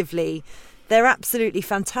collectively, they're absolutely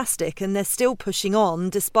fantastic, and they're still pushing on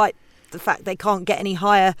despite the fact they can't get any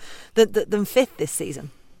higher than fifth this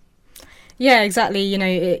season. Yeah, exactly.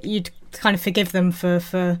 You'd kind of forgive them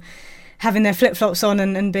for having their flip-flops on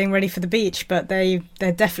and being ready for the beach, but they're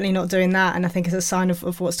definitely not doing that, and I think it's a sign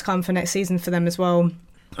of what's to come for next season for them as well.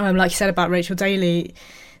 Like you said about Rachel Daly,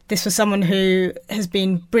 this was someone who has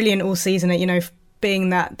been brilliant all season at, being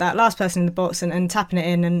that last person in the box and tapping it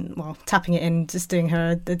in, just doing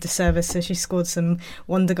her a disservice. So she scored some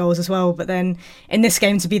wonder goals as well, but then in this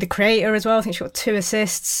game to be the creator as well, I think she got 2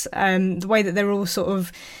 assists. The way that they're all sort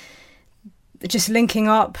of just linking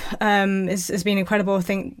up has been incredible. I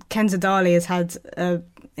think Kenza Darley has had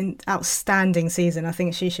an outstanding season. I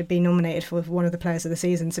think she should be nominated for one of the players of the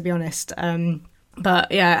season, to be honest.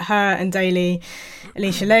 But yeah, her and Daly,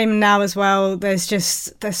 Alicia Lehman now as well. There's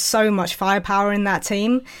so much firepower in that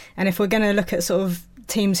team, and if we're going to look at sort of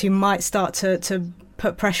teams who might start to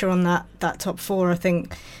put pressure on that top 4, I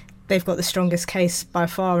think they've got the strongest case by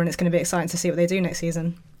far, and it's going to be exciting to see what they do next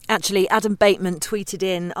season. Actually, Adam Bateman tweeted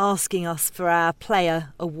in asking us for our player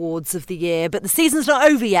awards of the year, but the season's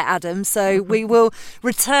not over yet, Adam, so we will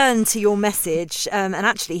return to your message. And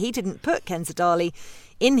actually, he didn't put Kenza Darley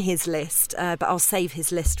in his list, but I'll save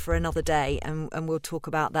his list for another day, and we'll talk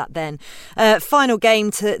about that then. Final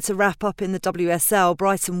game to wrap up in the WSL.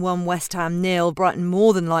 Brighton 1, West Ham 0. Brighton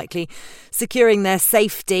more than likely securing their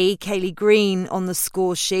safety. Kaylee Green on the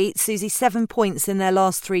score sheet. Susie, 7 points in their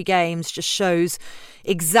last 3 games just shows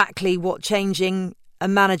exactly what changing a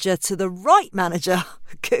manager to the right manager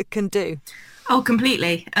can do. Oh,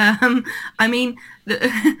 completely. I mean,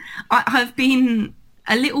 I've been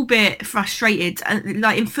a little bit frustrated,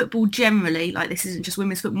 like in football generally, like this isn't just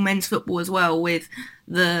women's football, men's football as well, with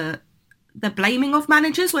the blaming of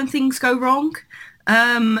managers when things go wrong.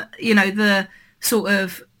 The sort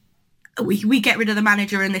of we get rid of the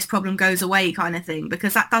manager and this problem goes away kind of thing,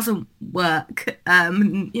 because that doesn't work.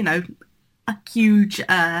 A huge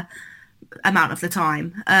amount of the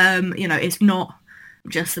time. It's not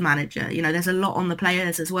just the manager. There's a lot on the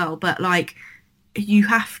players as well, but like you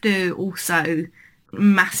have to also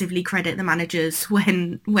massively credit the managers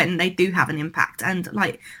when they do have an impact. And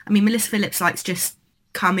Melissa Phillips just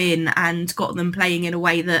come in and got them playing in a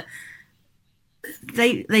way that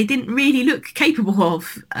they didn't really look capable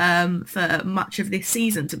of for much of this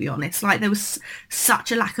season, to be honest. There was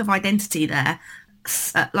such a lack of identity there,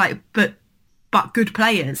 but good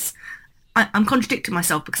players. I'm contradicting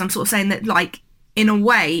myself because I'm sort of saying that in a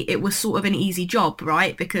way it was sort of an easy job,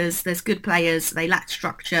 right? Because there's good players, they lacked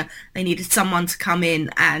structure, they needed someone to come in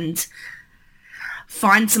and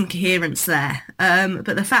find some coherence there.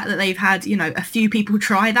 But the fact that they've had, a few people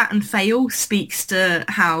try that and fail speaks to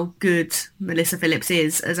how good Melissa Phillips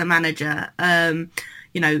is as a manager.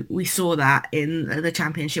 We saw that in the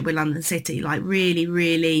championship with London City, really,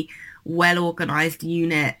 really well-organised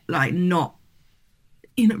unit, not,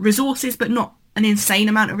 resources, but not an insane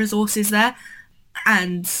amount of resources there.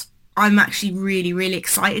 And I'm actually really, really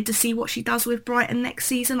excited to see what she does with Brighton next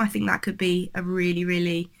season. I think that could be a really,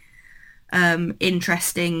 really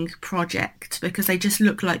interesting project, because they just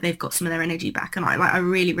look like they've got some of their energy back, and I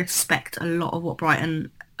really respect a lot of what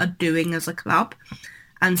Brighton are doing as a club,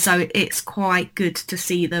 and so it's quite good to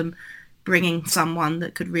see them bringing someone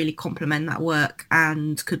that could really complement that work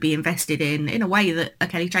and could be invested in a way that a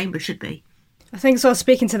Kelly Chambers should be. I think, so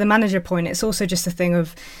speaking to the manager point, it's also just a thing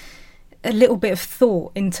of a little bit of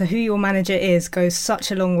thought into who your manager is goes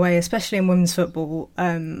such a long way, especially in women's football.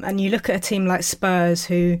 And you look at a team like Spurs,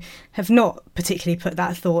 who have not particularly put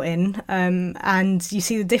that thought in, and you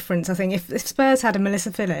see the difference. I think if Spurs had a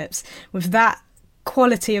Melissa Phillips with that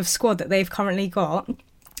quality of squad that they've currently got,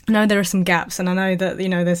 I know there are some gaps, and I know that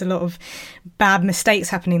there's a lot of bad mistakes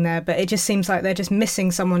happening there, but it just seems like they're just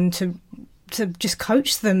missing someone to just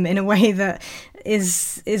coach them in a way that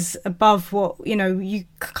is above what you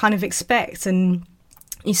kind of expect. And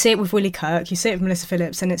you see it with Willie Kirk, you see it with Melissa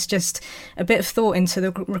Phillips, and it's just a bit of thought into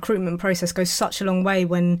the recruitment process goes such a long way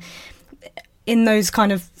when in those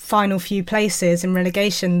kind of final few places in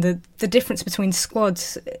relegation, the difference between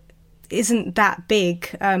squads isn't that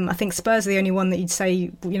big. I think Spurs are the only one that you'd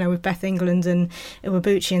say, with Beth England and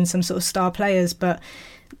Iwabuchi and some sort of star players, but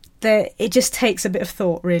it just takes a bit of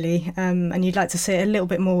thought, really, and you'd like to see it a little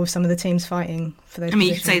bit more with some of the teams fighting for those positions.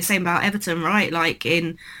 You could say the same about Everton, right?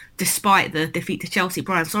 Despite the defeat to Chelsea,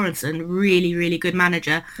 Brian Sorensen, really, really good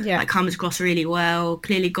manager. Yeah. Comes across really well,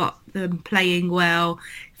 clearly got them playing well,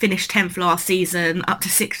 finished 10th last season, up to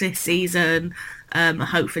 6th this season,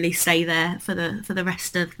 hopefully stay there for the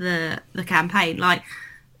rest of the campaign.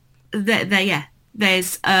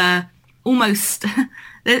 There's almost...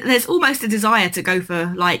 There's almost a desire to go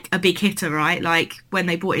for a big hitter, right? When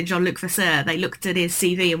they brought in Jean-Luc Vasseur, they looked at his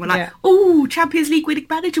CV and were like, "Oh, Champions League winning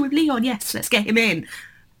manager with Lyon, yes, let's get him in."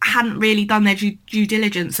 Hadn't really done their due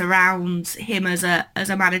diligence around him as a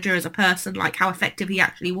manager, as a person, how effective he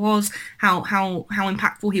actually was, how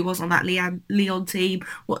impactful he was on that Lyon team,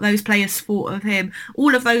 what those players thought of him,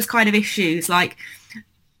 all of those kind of issues.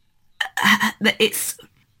 It's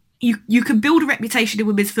you can build a reputation in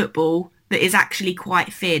women's football that is actually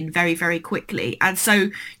quite thin very, very quickly. And so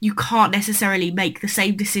you can't necessarily make the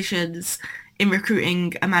same decisions in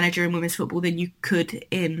recruiting a manager in women's football than you could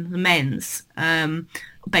in the men's,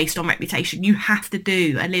 based on reputation. You have to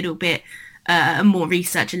do a little bit more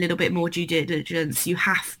research, a little bit more due diligence. You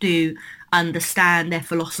have to understand their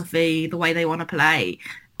philosophy, the way they want to play.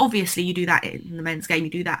 Obviously, you do that in the men's game. You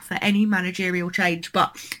do that for any managerial change,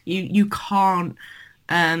 but you can't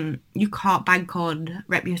bank on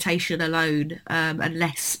reputation alone,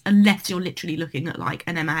 unless you're literally looking at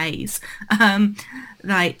an Emma Hayes.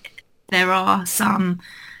 There are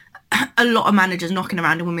a lot of managers knocking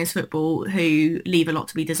around in women's football who leave a lot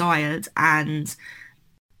to be desired, and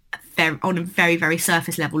on a very, very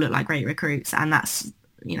surface level look like great recruits, and that's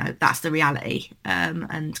the reality.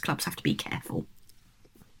 And clubs have to be careful.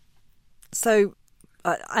 So,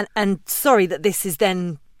 and sorry that this is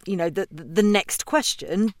then, the next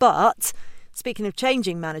question, but speaking of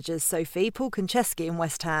changing managers, Sophie, Paul Konchesky and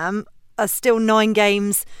West Ham are still 9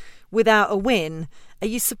 games without a win. Are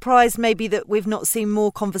you surprised maybe that we've not seen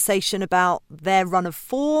more conversation about their run of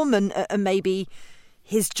form and maybe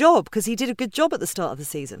his job? Because he did a good job at the start of the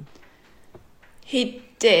season. He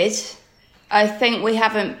did. I think we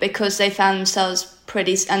haven't, because they found themselves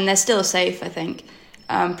pretty, and they're still safe, I think,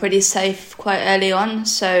 pretty safe quite early on.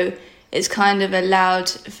 So it's kind of allowed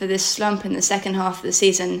for this slump in the second half of the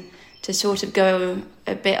season to sort of go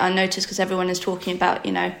a bit unnoticed, because everyone is talking about,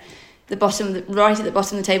 right at the bottom of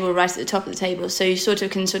the table, right at the top of the table. So you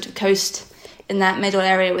can coast in that middle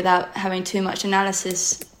area without having too much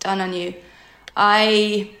analysis done on you.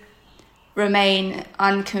 I remain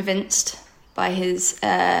unconvinced by his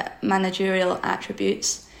managerial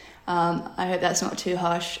attributes. I hope that's not too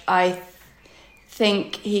harsh. I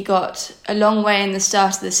think he got a long way in the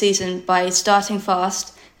start of the season by starting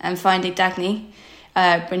fast and finding Downey,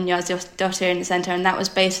 Brynjar's in the centre, and that was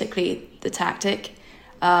basically the tactic.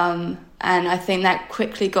 And I think that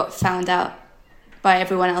quickly got found out by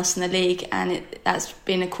everyone else in the league, and that's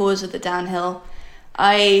been a cause of the downhill.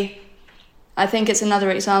 I think it's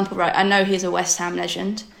another example, right? I know he's a West Ham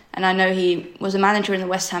legend, and I know he was a manager in the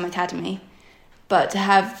West Ham Academy, but to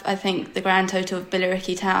have, I think, the grand total of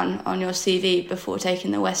Billericay Town on your CV before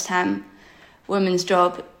taking the West Ham women's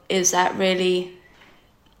job, is that really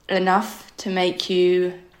enough to make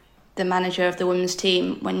you the manager of the women's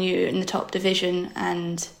team when you're in the top division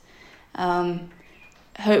and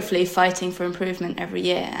hopefully fighting for improvement every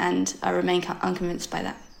year? And I remain unconvinced by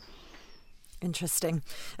that. Interesting.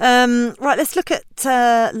 Right, let's look at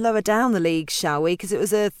lower down the league, shall we? Because it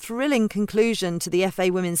was a thrilling conclusion to the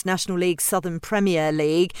FA Women's National League Southern Premier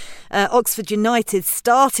League. Oxford United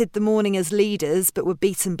started the morning as leaders but were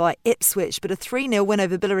beaten by Ipswich. But a 3-0 win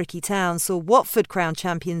over Billericay Town saw Watford crowned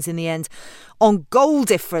champions in the end on goal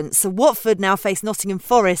difference. So Watford now face Nottingham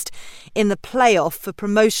Forest in the playoff for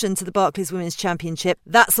promotion to the Barclays Women's Championship.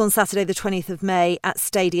 That's on Saturday the 20th of May at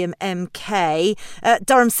Stadium MK.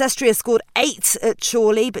 Durham Sestria scored 8 at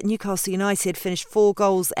Chorley, but Newcastle United finished 4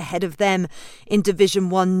 goals ahead of them in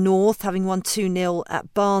Division 1 North, having won 2-0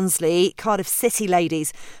 at Barnsley. Cardiff City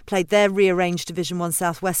ladies played their rearranged Division 1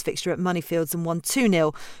 South West fixture at Moneyfields and won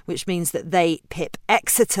 2-0, which means that they pip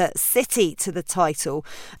Exeter City to the title.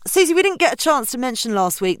 Susie, we didn't get a chance to mention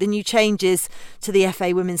last week the new changes to the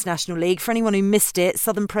FA Women's National League. For anyone who missed it,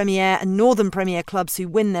 Southern Premier and Northern Premier clubs who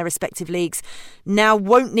win their respective leagues now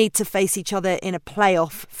won't need to face each other in a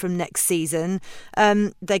playoff from next season.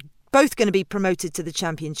 They're both going to be promoted to the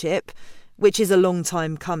Championship, which is a long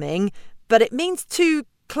time coming, but it means 2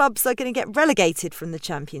 clubs are going to get relegated from the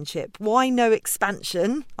Championship. Why no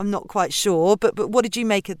expansion? I'm not quite sure, but what did you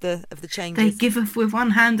make of the changes? They giveth with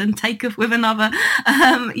one hand and taketh with another.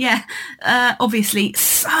 Obviously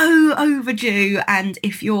so overdue, and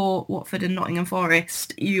if you're Watford and Nottingham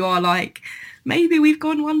Forest, you are like, maybe we've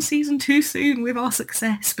gone one season too soon with our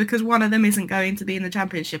success, because one of them isn't going to be in the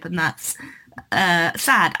Championship, and that's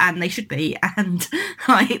sad, and they should be, and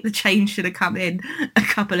like the change should have come in a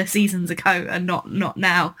couple of seasons ago and not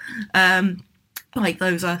now. Like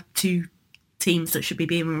those are 2 teams that should be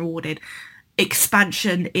being rewarded.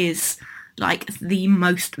 Expansion is like the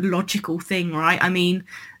most logical thing, right? I mean,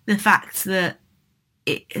 the fact that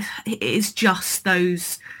it is just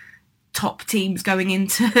those top teams going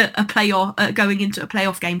into a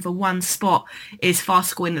playoff game for one spot is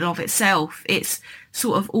farcical in and of itself. It's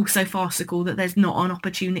sort of also farcical that there's not an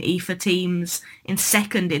opportunity for teams in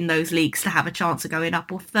second in those leagues to have a chance of going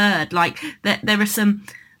up, or third. Like there are some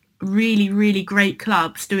really, really great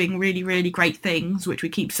clubs doing really, really great things, which we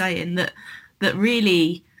keep saying, that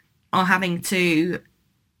really are having to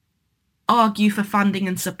argue for funding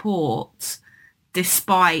and support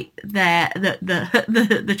despite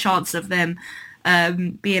the chance of them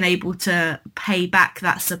being able to pay back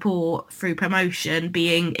that support through promotion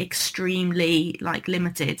being extremely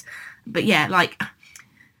limited. But yeah,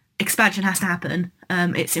 expansion has to happen.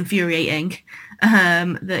 It's infuriating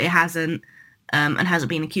that it hasn't and hasn't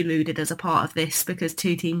been included as a part of this, because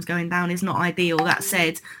 2 teams going down is not ideal. That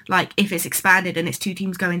said, if it's expanded and it's 2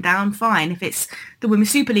 teams going down, fine. If it's the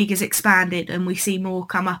Women's Super League is expanded and we see more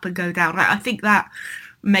come up and go down, I think that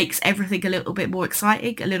makes everything a little bit more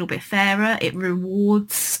exciting, a little bit fairer. It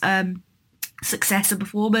rewards success and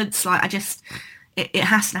performance. It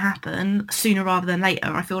has to happen sooner rather than later.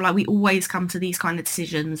 I feel like we always come to these kind of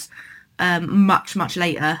decisions much, much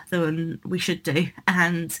later than we should do.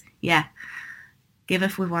 And yeah,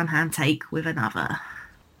 giveth with one hand, take with another.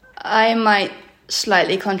 I might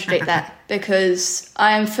slightly contradict that, because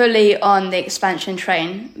I am fully on the expansion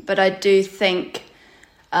train, but I do think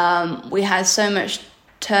we had so much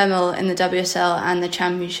turmoil in the WSL and the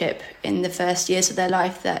Championship in the first years of their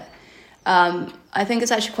life that I think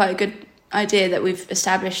it's actually quite a good idea that we've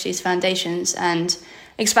established these foundations, and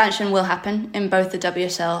expansion will happen in both the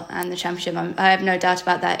WSL and the Championship. I have no doubt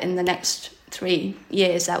about that. In the next 3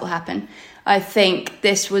 years that will happen. I think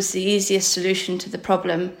this was the easiest solution to the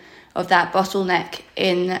problem of that bottleneck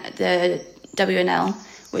in the WNL,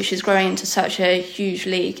 which is growing into such a huge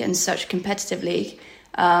league and such a competitive league,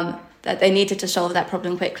 that they needed to solve that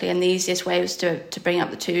problem quickly, and the easiest way was to bring up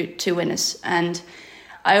the two winners. And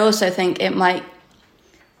I also think it might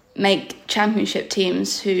make Championship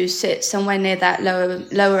teams who sit somewhere near that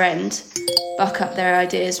lower end buck up their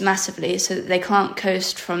ideas massively, so that they can't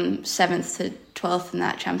coast from 7th to 12th in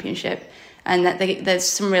that Championship, and that there's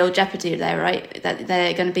some real jeopardy there, right? That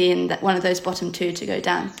they're going to be in one of those bottom 2 to go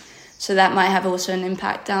down. So that might have also an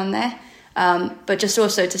impact down there. But just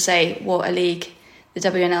also to say what a league the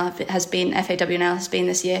WNL has been, FAWNL has been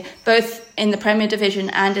this year, both in the Premier Division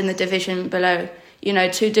and in the division below.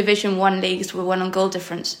 2 Division 1 leagues were won on goal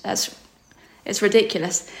difference. It's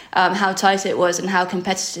ridiculous how tight it was and how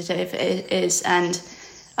competitive it is. And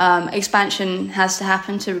expansion has to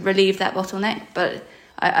happen to relieve that bottleneck. But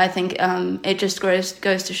I think it just goes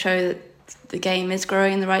to show that the game is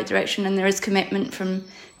growing in the right direction, and there is commitment from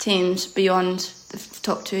teams beyond the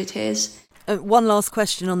top 2 tiers. One last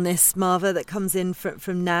question on this, Marva, that comes in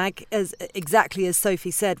from NAG. Exactly as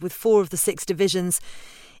Sophie said, with 4 of the 6 divisions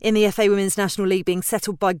in the FA Women's National League being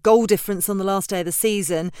settled by goal difference on the last day of the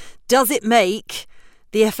season, does it make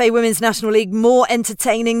the FA Women's National League more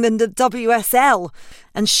entertaining than the WSL?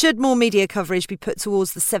 And should more media coverage be put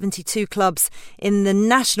towards the 72 clubs in the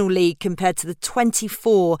National League compared to the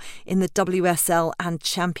 24 in the WSL and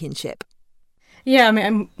Championship? Yeah, I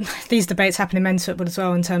mean, these debates happen in men's football as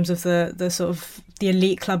well, in terms of the sort of the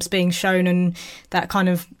elite clubs being shown, and that kind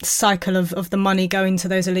of cycle of the money going to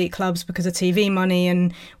those elite clubs because of TV money.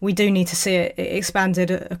 And we do need to see it expanded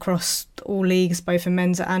across all leagues, both in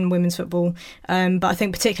men's and women's football. But I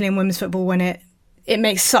think particularly in women's football, when it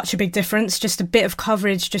makes such a big difference, just a bit of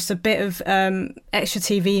coverage, just a bit of extra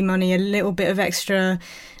TV money, a little bit of extra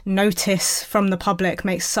notice from the public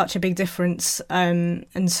makes such a big difference. And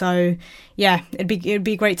so, yeah, it'd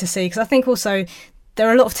be great to see, because I think also there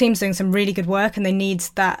are a lot of teams doing some really good work, and they need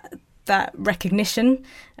that recognition,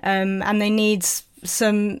 and they need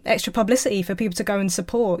some extra publicity for people to go and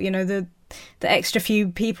support. The extra few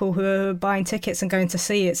people who are buying tickets and going to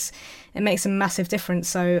see it makes a massive difference.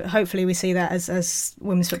 So hopefully we see that as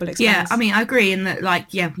women's football expands. Yeah, I mean, I agree in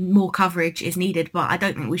that, more coverage is needed, but I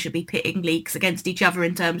don't think we should be pitting leagues against each other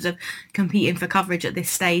in terms of competing for coverage at this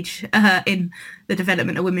stage in the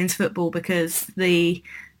development of women's football, because the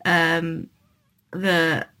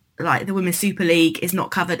Women's Super League is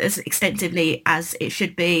not covered as extensively as it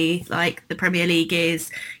should be. Like the Premier League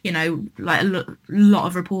is, like a lot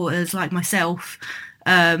of reporters like myself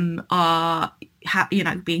are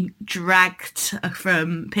being dragged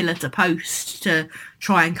from pillar to post to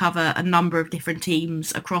try and cover a number of different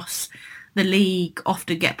teams across the league,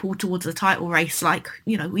 often get pulled towards the title race.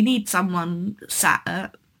 We need someone sat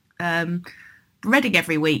at Reading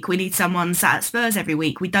every week. We need someone sat at Spurs every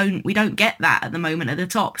week. We don't get that at the moment at the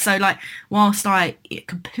top. So whilst I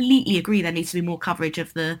completely agree there needs to be more coverage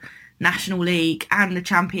of the National League and the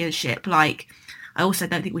Championship, I also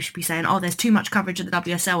don't think we should be saying, there's too much coverage of the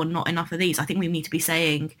WSL and not enough of these. I think we need to be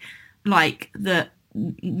saying the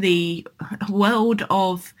world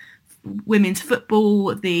of women's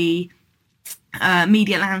football, the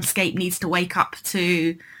media landscape needs to wake up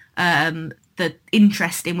to the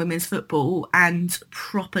interest in women's football and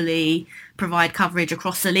properly provide coverage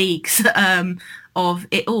across the leagues of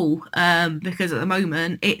it all, because at the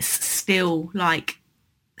moment it's still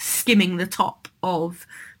skimming the top of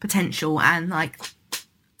potential. And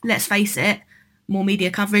let's face it, more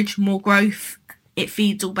media coverage, more growth, it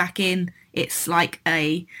feeds all back in. It's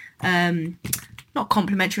a not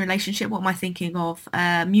complementary relationship, what am I thinking of,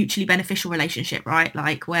 mutually beneficial relationship, right?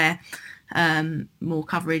 Where more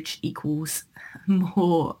coverage equals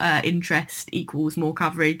more interest equals more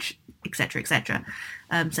coverage, etc., etc.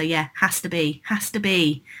 So yeah, has to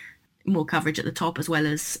be more coverage at the top as well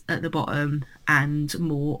as at the bottom, and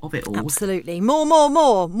more of it all. Absolutely,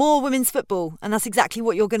 more women's football, and that's exactly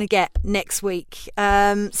what you're going to get next week.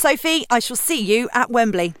 Sophie, I shall see you at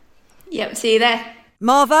Wembley. Yep, see you there.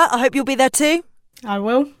 Marva, I hope you'll be there too. I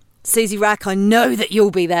will. Susie Wrack, I know that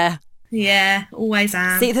you'll be there. Yeah, always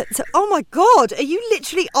am. See, oh my God, are you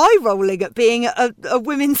literally eye-rolling at being a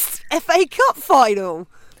women's FA Cup final?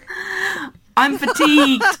 I'm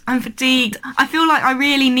fatigued. I feel like I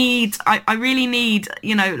really need,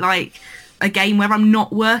 like a game where I'm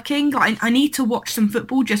not working. Like I need to watch some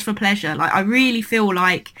football just for pleasure. Like I really feel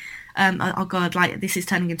like, oh God, like this is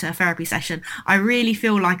turning into a therapy session. I really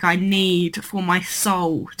feel like I need for my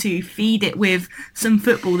soul to feed it with some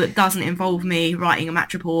football that doesn't involve me writing a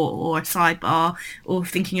match report or a sidebar or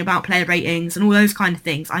thinking about player ratings and all those kind of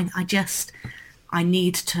things. I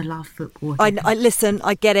need to love football. I listen,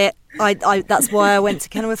 I get it. That's why I went to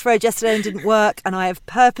Kenilworth Road yesterday and didn't work, and I have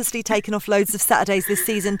purposely taken off loads of Saturdays this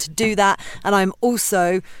season to do that, and I'm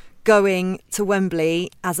also going to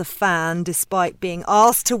Wembley as a fan despite being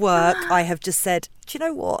asked to work. I have just said, do you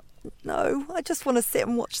know what? No, I just want to sit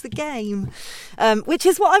and watch the game, which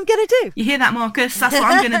is what I'm going to do. You hear that, Marcus? That's what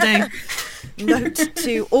I'm going to do. Note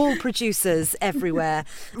to all producers everywhere.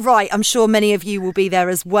 Right, I'm sure many of you will be there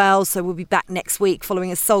as well, so we'll be back next week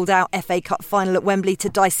following a sold-out FA Cup final at Wembley to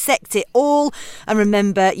dissect it all. And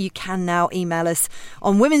remember, you can now email us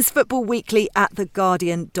on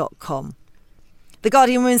womensfootballweekly@theguardian.com. The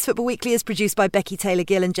Guardian Women's Football Weekly is produced by Becky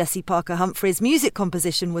Taylor-Gill and Jessie Parker-Humphreys. Music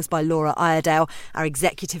composition was by Laura Iredale. Our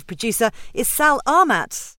executive producer is Sal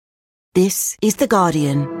Armat. This is The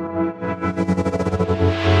Guardian.